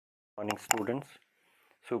Morning students,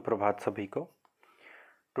 सुप्रभात सभी को।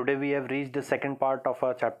 Today we have reached the second part of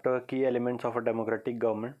our chapter की elements of a democratic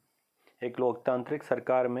government. एक लोकतांत्रिक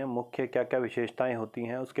सरकार में मुख्य क्या क्या विशेषताएं होती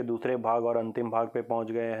हैं, उसके दूसरे भाग और अंतिम भाग पे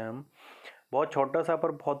पहुंच गए हैं हम। बहुत छोटा सा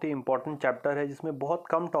पर बहुत ही इंपॉर्टेंट चैप्टर है जिसमें बहुत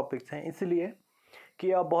कम टॉपिक्स हैं, इसलिए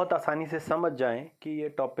कि आप बहुत आसानी से समझ जाएं कि ये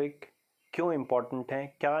टॉपिक क्यों इम्पॉर्टेंट हैं,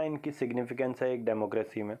 क्या इनकी सिग्निफिकेंस है एक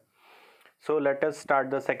डेमोक्रेसी में। So let us start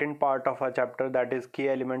the second part of our chapter, that is key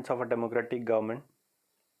elements of a democratic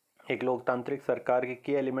government। एक लोकतांत्रिक सरकार के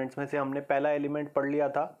की एलिमेंट्स में से हमने पहला एलिमेंट पढ़ लिया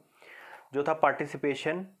था जो था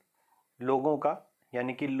पार्टिसिपेशन लोगों का,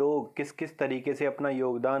 यानी कि लोग किस किस तरीके से अपना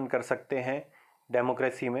योगदान कर सकते हैं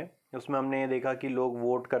डेमोक्रेसी में। उसमें हमने ये देखा कि लोग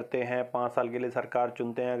वोट करते हैं, 5 साल के लिए सरकार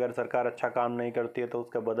चुनते हैं, अगर सरकार अच्छा काम नहीं करती है तो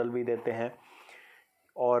उसका बदल भी देते हैं,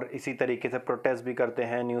 और इसी तरीके से प्रोटेस्ट भी करते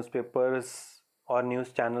हैं, न्यूज़पेपर्स और न्यूज़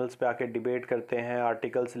चैनल्स पे आके डिबेट करते हैं,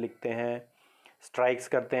 आर्टिकल्स लिखते हैं, स्ट्राइक्स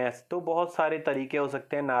करते हैं। तो बहुत सारे तरीके हो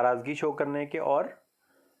सकते हैं नाराज़गी शो करने के और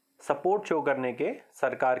सपोर्ट शो करने के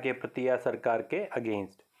सरकार के प्रति या सरकार के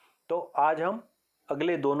अगेंस्ट। तो आज हम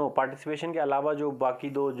अगले दोनों पार्टिसिपेशन के अलावा जो बाकी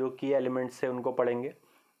दो जो की एलिमेंट्स है उनको पढ़ेंगे।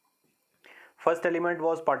 First element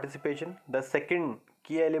was participation, the second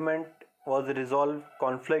की element was resolve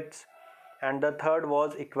conflicts and the third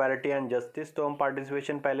was equality and justice. तो हम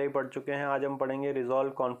पार्टिसिपेशन पहले ही पढ़ चुके हैं, आज हम पढ़ेंगे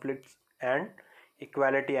resolve conflicts and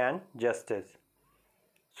equality and justice.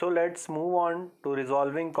 So let's move on to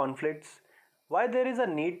resolving conflicts. Why there is a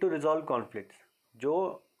need to resolve conflicts?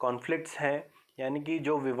 जो कॉन्फ्लिक्ट्स हैं यानी कि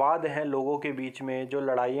जो विवाद हैं लोगों के बीच में, जो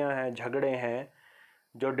लड़ाइयाँ हैं, झगड़े हैं,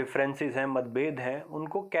 जो डिफरेंसेस हैं, मतभेद हैं,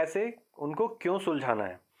 उनको क्यों सुलझाना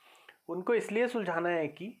है? उनको इसलिए सुलझाना है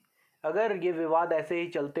कि अगर ये विवाद ऐसे ही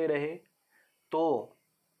चलते रहे तो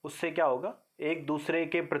उससे क्या होगा, एक दूसरे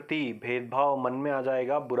के प्रति भेदभाव मन में आ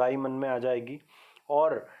जाएगा, बुराई मन में आ जाएगी,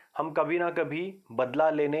 और हम कभी ना कभी बदला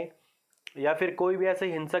लेने या फिर कोई भी ऐसे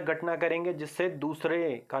हिंसक घटना करेंगे जिससे दूसरे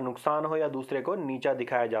का नुकसान हो या दूसरे को नीचा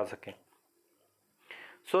दिखाया जा सके।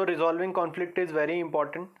 सो resolving conflict is very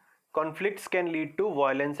important. Conflicts can lead to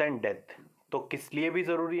violence and death. तो किस लिए भी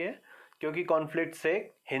ज़रूरी है? क्योंकि कॉन्फ्लिक्ट से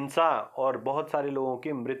हिंसा और बहुत सारे लोगों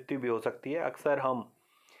की मृत्यु भी हो सकती है। अक्सर हम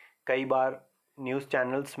कई बार न्यूज़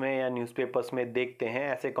चैनल्स में या न्यूज़पेपर्स में देखते हैं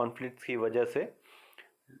ऐसे कॉन्फ्लिक्ट्स की वजह से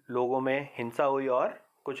लोगों में हिंसा हुई और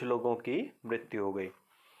कुछ लोगों की मृत्यु हो गई।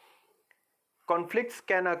 Conflicts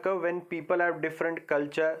can occur when people have different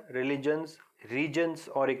culture, religions, regions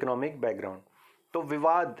और इकोनॉमिक बैकग्राउंड। तो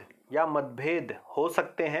विवाद या मतभेद हो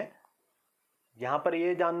सकते हैं, यहाँ पर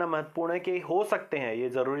ये जानना महत्वपूर्ण है कि हो सकते हैं, ये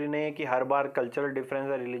ज़रूरी नहीं है कि हर बार कल्चरल डिफरेंस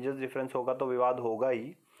या रिलीजियस डिफरेंस होगा तो विवाद होगा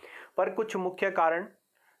ही। पर कुछ मुख्य कारण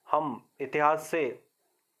हम इतिहास से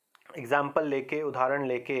एग्जाम्पल लेके, उदाहरण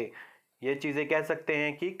लेके ये चीज़ें कह सकते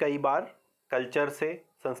हैं कि कई बार कल्चर से,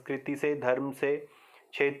 संस्कृति से, धर्म से,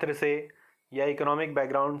 क्षेत्र से या इकोनॉमिक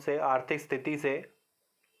बैकग्राउंड से, आर्थिक स्थिति से,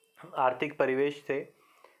 आर्थिक परिवेश से,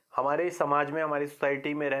 हमारे समाज में, हमारी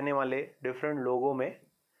सोसाइटी में रहने वाले डिफरेंट लोगों में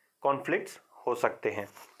कॉन्फ्लिक्ट्स हो सकते हैं।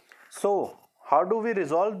 So how do we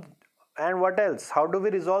resolve and what else, how do we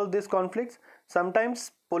resolve this conflicts? Sometimes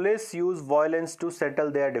police use violence to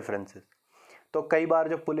settle there differences. तो कई बार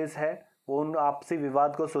जो पुलिस है वो उन आपसी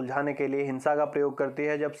विवाद को सुलझाने के लिए हिंसा का प्रयोग करती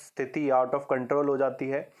है। जब स्थिति आउट ऑफ कंट्रोल हो जाती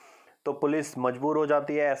है तो पुलिस मजबूर हो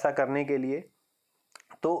जाती है ऐसा करने के लिए।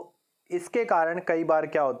 तो इसके कारण कई बार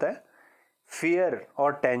क्या होता है, फियर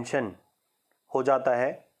और टेंशन हो जाता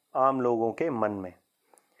है आम लोगों के मन में।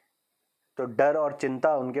 तो डर और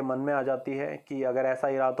चिंता उनके मन में आ जाती है कि अगर ऐसा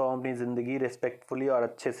ही रहा तो हम अपनी ज़िंदगी रिस्पेक्टफुली और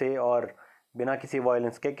अच्छे से और बिना किसी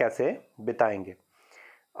वायलेंस के कैसे बिताएंगे।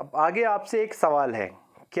 अब आगे आपसे एक सवाल है,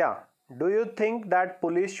 क्या do you think that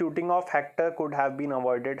police shooting of vector could have been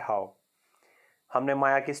avoided? How? हमने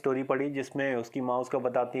माया की स्टोरी पढ़ी जिसमें उसकी माँ उसको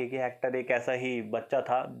बताती है कि हेक्टर एक ऐसा ही बच्चा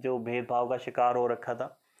था जो भेदभाव का शिकार हो रखा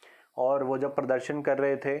था, और वो जब प्रदर्शन कर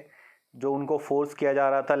रहे थे, जो उनको फोर्स किया जा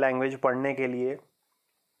रहा था लैंग्वेज पढ़ने के लिए,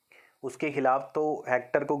 उसके खिलाफ, तो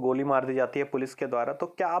हेक्टर को गोली मार दी जाती है पुलिस के द्वारा। तो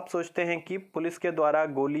क्या आप सोचते हैं कि पुलिस के द्वारा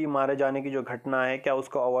गोली मारे जाने की जो घटना है, क्या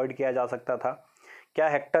उसको अवॉइड किया जा सकता था? क्या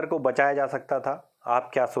हेक्टर को बचाया जा सकता था? आप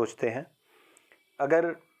क्या सोचते हैं?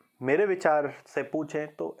 अगर मेरे विचार से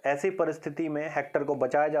पूछें तो ऐसी परिस्थिति में हेक्टर को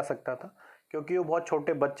बचाया जा सकता था, क्योंकि वो बहुत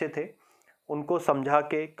छोटे बच्चे थे। उनको समझा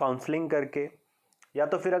के, काउंसलिंग करके, या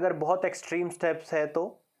तो फिर अगर बहुत एक्सट्रीम स्टेप्स है तो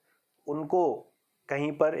उनको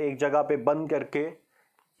कहीं पर एक जगह पे बंद करके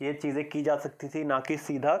ये चीज़ें की जा सकती थी, ना कि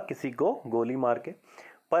सीधा किसी को गोली मार के।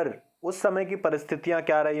 पर उस समय की परिस्थितियाँ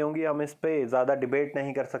क्या रही होंगी हम इस पे ज़्यादा डिबेट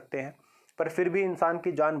नहीं कर सकते हैं, पर फिर भी इंसान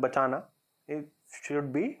की जान बचाना it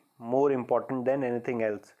should be more important than anything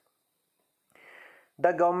else.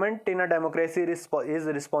 The government in a democracy is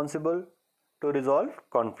responsible to resolve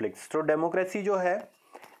conflicts. तो डेमोक्रेसी जो है,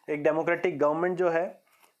 एक डेमोक्रेटिक गवर्नमेंट जो है,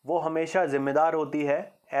 वो हमेशा जिम्मेदार होती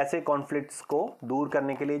है ऐसे कॉन्फ्लिक्ट्स को दूर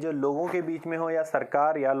करने के लिए जो लोगों के बीच में हो या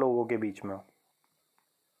सरकार या लोगों के बीच में हो।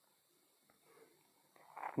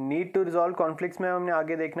 नीड टू रिजॉल्व कॉन्फ्लिक्ट्स में हमने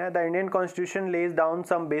आगे देखना है, the Indian constitution lays down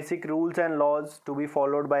some basic rules and laws to be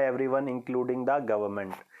followed by everyone including the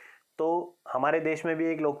government. तो हमारे देश में भी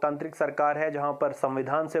एक लोकतांत्रिक सरकार है जहां पर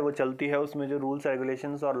संविधान से वो चलती है, उसमें जो रूल्स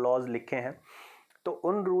रेगुलेशंस और लॉज लिखे हैं, तो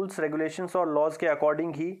उन रूल्स रेगुलेशंस और लॉज के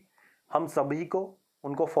अकॉर्डिंग ही हम सभी को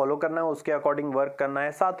उनको फॉलो करना है, उसके अकॉर्डिंग वर्क करना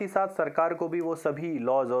है। साथ ही साथ सरकार को भी वो सभी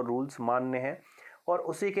लॉज और रूल्स मानने हैं और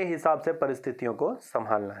उसी के हिसाब से परिस्थितियों को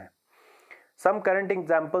संभालना है। Some current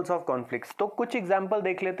examples of conflicts, तो कुछ एग्जाम्पल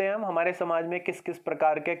देख लेते हैं हम हमारे समाज में किस किस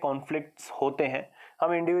प्रकार के कॉन्फ्लिक्ट्स होते हैं।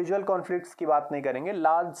 हम इंडिविजुअल कॉन्फ्लिक्ट्स की बात नहीं करेंगे,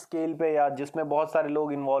 लार्ज स्केल पे या जिसमें बहुत सारे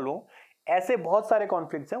लोग इन्वॉल्व हों, ऐसे बहुत सारे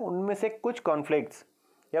कॉन्फ्लिक्ट्स हैं। उनमें से कुछ कॉन्फ्लिक्ट्स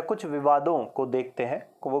या कुछ विवादों को देखते हैं,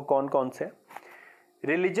 वो कौन कौन से।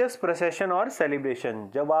 रिलीजियस प्रोसेशन और सेलिब्रेशन,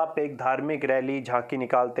 जब आप एक धार्मिक रैली झांकी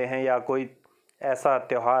निकालते हैं या कोई ऐसा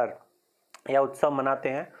त्यौहार या उत्सव मनाते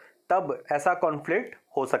हैं, तब ऐसा कॉन्फ्लिक्ट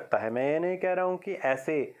हो सकता है। मैं ये नहीं कह रहा हूँ कि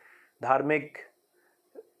ऐसे धार्मिक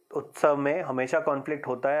उत्सव में हमेशा कॉन्फ्लिक्ट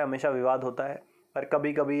होता है, हमेशा विवाद होता है, पर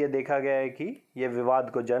कभी कभी ये देखा गया है कि ये विवाद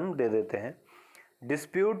को जन्म दे देते हैं।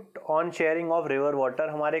 Dispute on sharing of river water,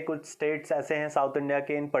 हमारे कुछ स्टेट्स ऐसे हैं साउथ इंडिया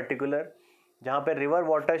के इन पर्टिकुलर जहाँ पे रिवर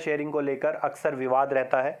वाटर शेयरिंग को लेकर अक्सर विवाद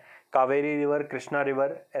रहता है, Kaveri river, Krishna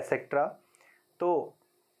river etcetera. तो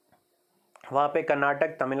वहाँ पे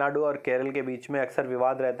कर्नाटक, तमिलनाडु और केरल के बीच में अक्सर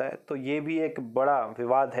विवाद रहता है, तो ये भी एक बड़ा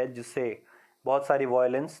विवाद है जिससे बहुत सारी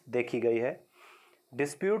वायलेंस देखी गई है।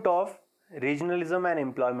 Dispute of regionalism and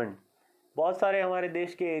employment, बहुत सारे हमारे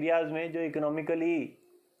देश के एरियाज़ में जो इकोनॉमिकली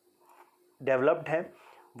डेवलप्ड हैं,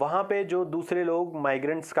 वहाँ पे जो दूसरे लोग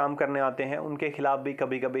माइग्रेंट्स काम करने आते हैं, उनके खिलाफ भी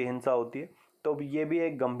कभी कभी हिंसा होती है, तो ये भी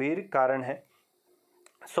एक गंभीर कारण है।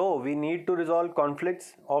 So we need to resolve conflicts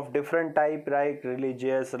of different type, like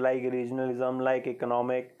religious, like regionalism, like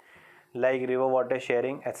economic, like river water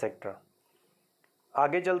sharing, etc.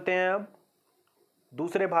 आगे चलते हैं, अब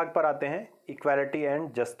दूसरे भाग पर आते हैं, इक्वालिटी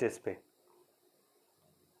एंड जस्टिस पे।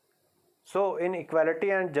 So in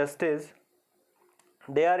equality and justice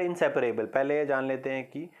they are inseparable। पहले ये जान लेते हैं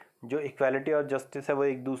कि जो इक्वालिटी और जस्टिस है वो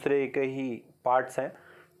एक दूसरे के ही पार्ट्स हैं।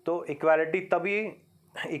 तो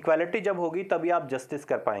इक्वालिटी जब होगी तभी आप जस्टिस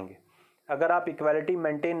कर पाएंगे। अगर आप इक्वालिटी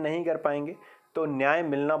मेंटेन नहीं कर पाएंगे तो न्याय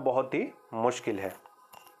मिलना बहुत ही मुश्किल है।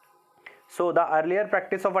 So the earlier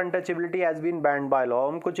practice of untouchability has been banned by law.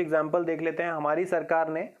 हम कुछ एग्जांपल देख लेते हैं। हमारी सरकार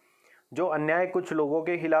ने जो अन्याय कुछ लोगों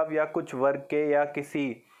के खिलाफ या कुछ वर्ग के या किसी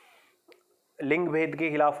लिंग भेद के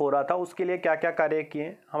खिलाफ हो रहा था, उसके लिए क्या क्या कार्य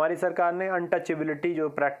किए। हमारी सरकार ने अनटचेबिलिटी जो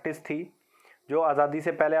प्रैक्टिस थी, जो आज़ादी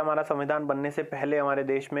से पहले, हमारा संविधान बनने से पहले हमारे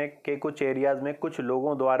देश में के कुछ एरियाज़ में कुछ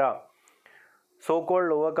लोगों द्वारा सो कॉल्ड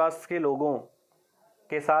लोअर कास्ट के लोगों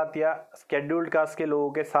के साथ या शेड्यूल्ड कास्ट के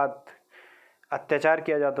लोगों के साथ अत्याचार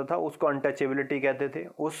किया जाता था, उसको अनटचेबिलिटी कहते थे।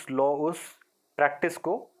 उस प्रैक्टिस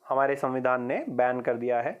को हमारे संविधान ने बैन कर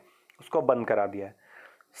दिया है, उसको बंद करा दिया है।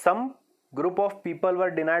 Some group of people were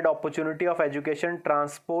denied opportunity of education,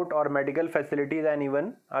 transport और medical facilities and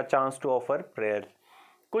even a chance to offer prayer.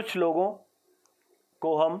 कुछ लोगों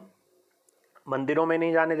को हम मंदिरों में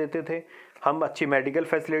नहीं जाने देते थे, हम अच्छी मेडिकल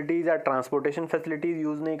फैसिलिटीज़ या ट्रांसपोर्टेशन फैसिलिटीज़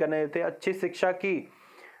यूज़ नहीं करने देते, अच्छी शिक्षा की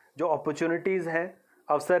जो अपॉर्चुनिटीज़ हैं,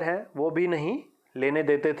 अवसर हैं, वो भी नहीं लेने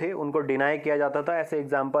देते थे, उनको डिनाई किया जाता था। ऐसे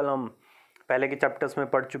एग्जाम्पल हम पहले के चैप्टर्स में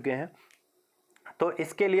पढ़ चुके हैं। तो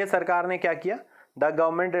इसके लिए सरकार ने क्या किया, the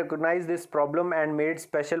government recognise this problem and made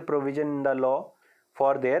special provision in the law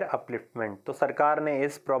for their upliftment. तो सरकार ने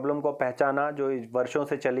इस प्रॉब्लम को पहचाना जो वर्षों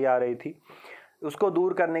से चली आ रही थी, उसको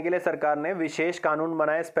दूर करने के लिए सरकार ने विशेष कानून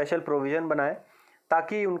बनाए, स्पेशल प्रोविज़न बनाए,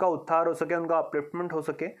 ताकि उनका उद्धार हो सके, उनका अपलिफ्टमेंट हो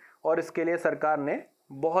सके। और इसके लिए सरकार ने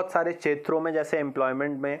बहुत सारे क्षेत्रों में, जैसे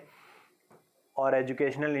एम्प्लॉयमेंट में और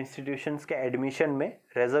एजुकेशनल इंस्टीट्यूशंस के एडमिशन में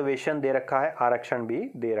रिजर्वेशन दे रखा है, आरक्षण भी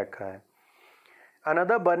दे रखा है।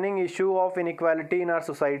 Another burning issue of inequality in our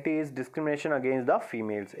society is discrimination against the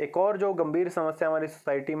females. एक और जो गंभीर समस्या हमारी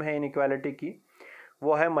सोसाइटी में है इनइक्वालिटी की,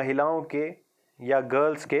 वो है महिलाओं के या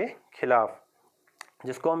गर्ल्स के खिलाफ,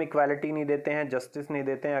 जिसको हम इक्वालिटी नहीं देते हैं, जस्टिस नहीं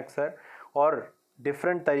देते हैं अक्सर, और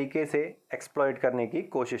डिफरेंट तरीके से एक्सप्लॉइट करने की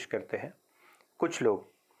कोशिश करते हैं कुछ लोग।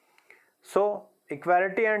 सो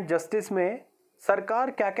इक्वालिटी एंड जस्टिस में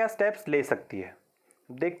सरकार क्या क्या स्टेप्स ले सकती है,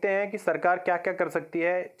 देखते हैं कि सरकार क्या क्या कर सकती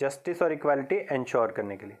है जस्टिस और इक्वालिटी इंश्योर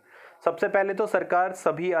करने के लिए। सबसे पहले तो सरकार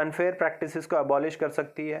सभी अनफेयर प्रैक्टिसेस को अबॉलिश कर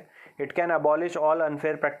सकती है। It can abolish all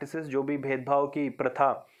unfair practices, जो भी भेदभाव की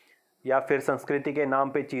प्रथा या फिर संस्कृति के नाम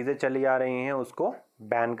पे चीज़ें चली आ रही हैं उसको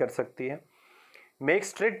बैन कर सकती है। Make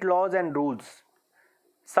strict laws and rules,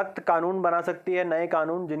 सख्त कानून बना सकती है, नए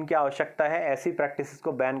कानून जिनकी आवश्यकता है ऐसी प्रैक्टिसेस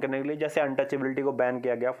को बैन करने के लिए, जैसे अनटचेबिलिटी को बैन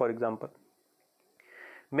किया गया for example.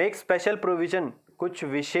 Make special provision, कुछ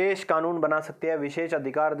विशेष कानून बना सकती है, विशेष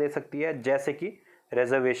अधिकार दे सकती है, जैसे कि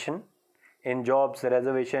reservation in jobs,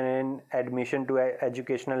 reservation in admission to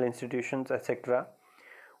educational institutions etcetera.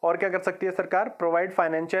 और क्या कर सकती है सरकार? Provide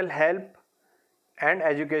financial help and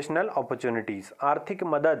educational opportunities, आर्थिक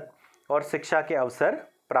मदद और शिक्षा के अवसर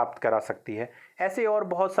प्राप्त करा सकती है। ऐसे और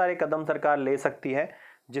बहुत सारे कदम सरकार ले सकती है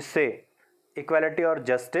जिससे इक्वालिटी और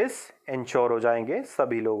जस्टिस इंश्योर हो जाएंगे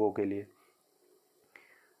सभी लोगों के लिए।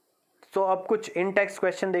 तो अब कुछ इन टेक्स्ट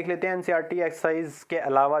क्वेश्चन देख लेते हैं एनसीईआरटी एक्सरसाइज के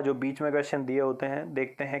अलावा जो बीच में क्वेश्चन दिए होते हैं,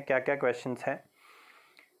 देखते हैं क्या क्या क्वेश्चंस हैं।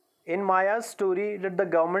 इन माया story did the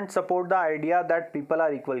government support the idea that people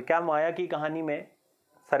are equal, क्या माया की कहानी में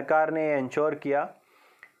सरकार ने इंश्योर किया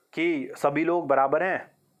कि सभी लोग बराबर हैं?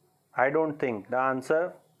 I don't think, the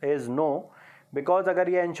answer is no, because अगर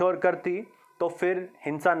ये इंश्योर करती तो फिर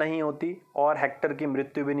हिंसा नहीं होती और हेक्टर की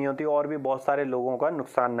मृत्यु भी नहीं होती और भी बहुत सारे लोगों का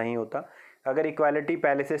नुकसान नहीं होता, अगर इक्वालिटी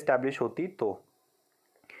पहले से इस्टेब्लिश होती तो।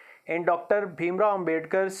 In doctor Bhimrao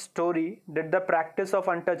Ambedkar story did the practice of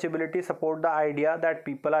untouchability support the idea that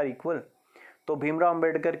people are equal, तो भीमराव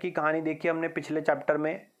अंबेडकर की कहानी देखी हमने पिछले चैप्टर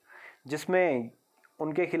में, जिसमें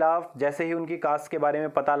उनके खिलाफ जैसे ही उनकी कास्ट के बारे में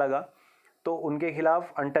पता लगा तो उनके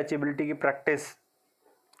खिलाफ अनटचेबिलिटी की प्रैक्टिस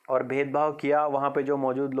और भेदभाव किया। वहाँ पे जो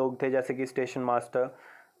मौजूद लोग थे जैसे कि स्टेशन मास्टर,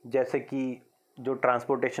 जैसे कि जो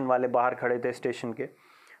ट्रांसपोर्टेशन वाले बाहर खड़े थे स्टेशन के,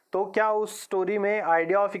 तो क्या उस स्टोरी में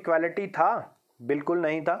आइडिया ऑफ इक्वालिटी था? बिल्कुल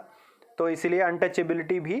नहीं था। तो इसीलिए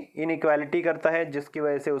अनटचेबिलिटी भी इनइक्वालिटी करता है, जिसकी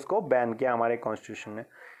वजह से उसको बैन किया हमारे कॉन्स्टिट्यूशन ने।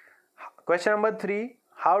 Question number 3,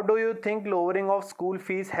 how do you think lowering of school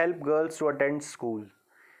fees help girls to attend school,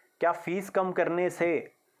 क्या फीस कम करने से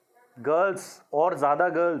गर्ल्स और ज़्यादा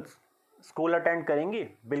गर्ल्स स्कूल अटेंड करेंगी?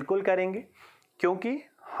 बिल्कुल करेंगे, क्योंकि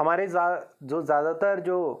हमारे जो ज़्यादातर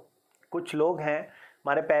जो कुछ लोग हैं,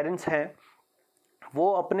 हमारे पेरेंट्स हैं,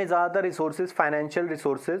 वो अपने ज़्यादातर रिसोर्सेज, फाइनेंशियल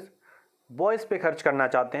रिसोर्सेज बॉयज़ पे खर्च करना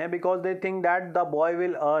चाहते हैं, because they think that the boy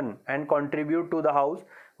will earn and contribute to the house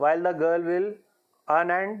while the girl will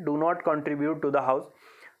earn and do not contribute to the house.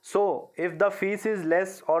 So if the fees is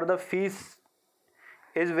less or the fees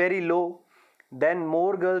is very low, then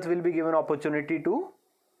more girls will be given opportunity to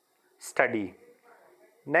study.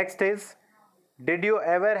 Next is, did you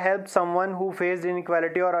ever help someone who faced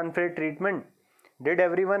inequality or unfair treatment? Did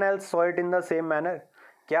everyone else saw it in the same manner?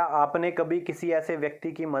 क्या आपने कभी किसी ऐसे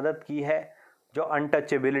व्यक्ति की मदद की है जो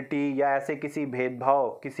अनटचेबिलिटी या ऐसे किसी भेदभाव,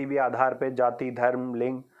 किसी भी आधार पे, जाति, धर्म,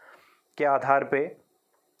 लिंग के आधार पे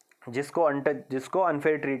जिसको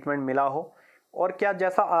अनफेयर ट्रीटमेंट मिला हो, और क्या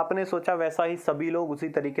जैसा आपने सोचा वैसा ही सभी लोग उसी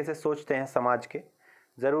तरीके से सोचते हैं समाज के?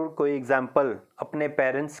 ज़रूर कोई एग्जाम्पल अपने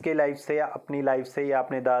पेरेंट्स के लाइफ से या अपनी लाइफ से या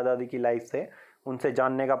अपने दादा दादी की लाइफ से उनसे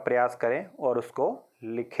जानने का प्रयास करें और उसको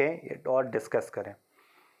लिखें और डिस्कस करें।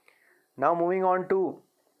 Now moving on to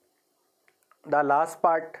the last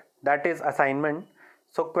part, that is assignment.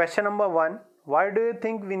 So question number 1, why do you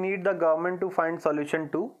think we need the government to find solution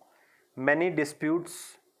to many disputes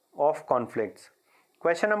of conflicts?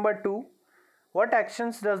 Question number 2, what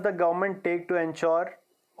actions does the government take to ensure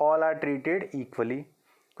all are treated equally?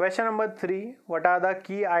 Question number 3, what are the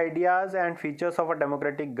key ideas and features of a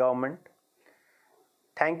democratic government?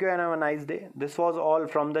 Thank you and have a nice day. This was all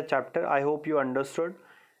from the chapter. I hope you understood.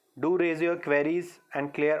 Do raise your queries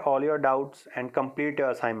and clear all your doubts and complete your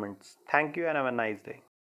assignments. Thank you and have a nice day.